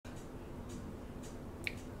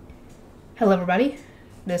Hello everybody,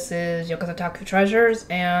 this is Yoko's Otaku Treasures,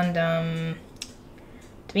 and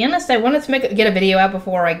to be honest, I wanted to get a video out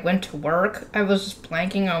before I went to work. I was just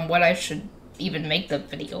blanking on what I should even make the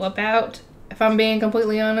video about, if I'm being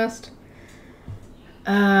completely honest.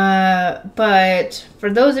 But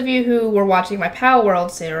for those of you who were watching my Palworld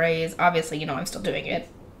series, obviously you know I'm still doing it.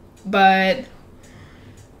 But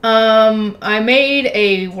I made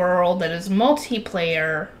a world that is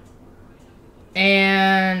multiplayer,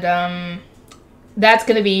 and that's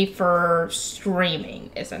going to be for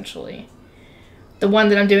streaming, essentially. The one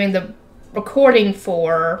that I'm doing the recording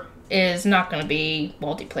for is not going to be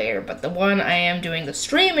multiplayer, but the one I am doing the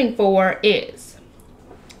streaming for is.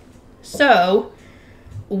 So,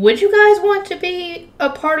 would you guys want to be a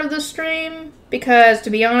part of the stream? Because, to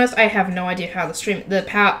be honest, I have no idea how the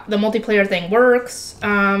multiplayer thing works.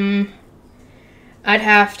 I'd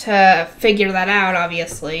have to figure that out,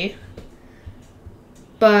 obviously.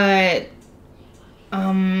 But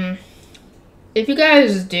if you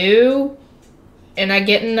guys do, and I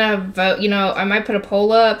get enough vote, you know, I might put a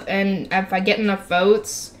poll up, and if I get enough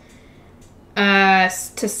votes to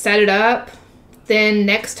set it up, then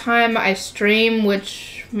next time I stream,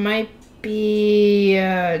 which might be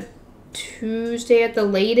Tuesday at the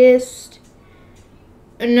latest.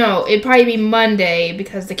 No, it'd probably be Monday,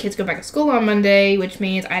 because the kids go back to school on Monday, which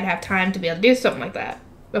means I'd have time to be able to do something like that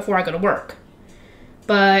before I go to work.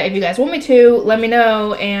 But if you guys want me to, let me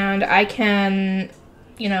know, and I can,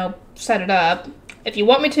 you know, set it up. If you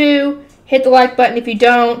want me to, hit the like button. If you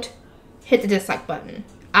don't, hit the dislike button.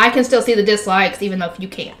 I can still see the dislikes, even though you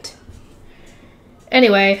can't.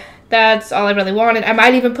 Anyway, that's all I really wanted. I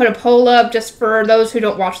might even put a poll up just for those who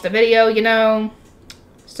don't watch the video, you know.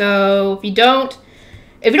 So, if you don't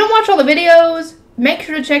watch all the videos, make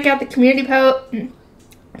sure to check out the community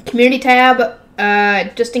tab,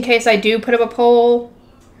 just in case I do put up a poll,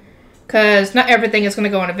 because not everything is going to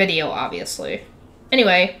go on a video, obviously.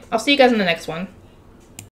 Anyway, I'll see you guys in the next one.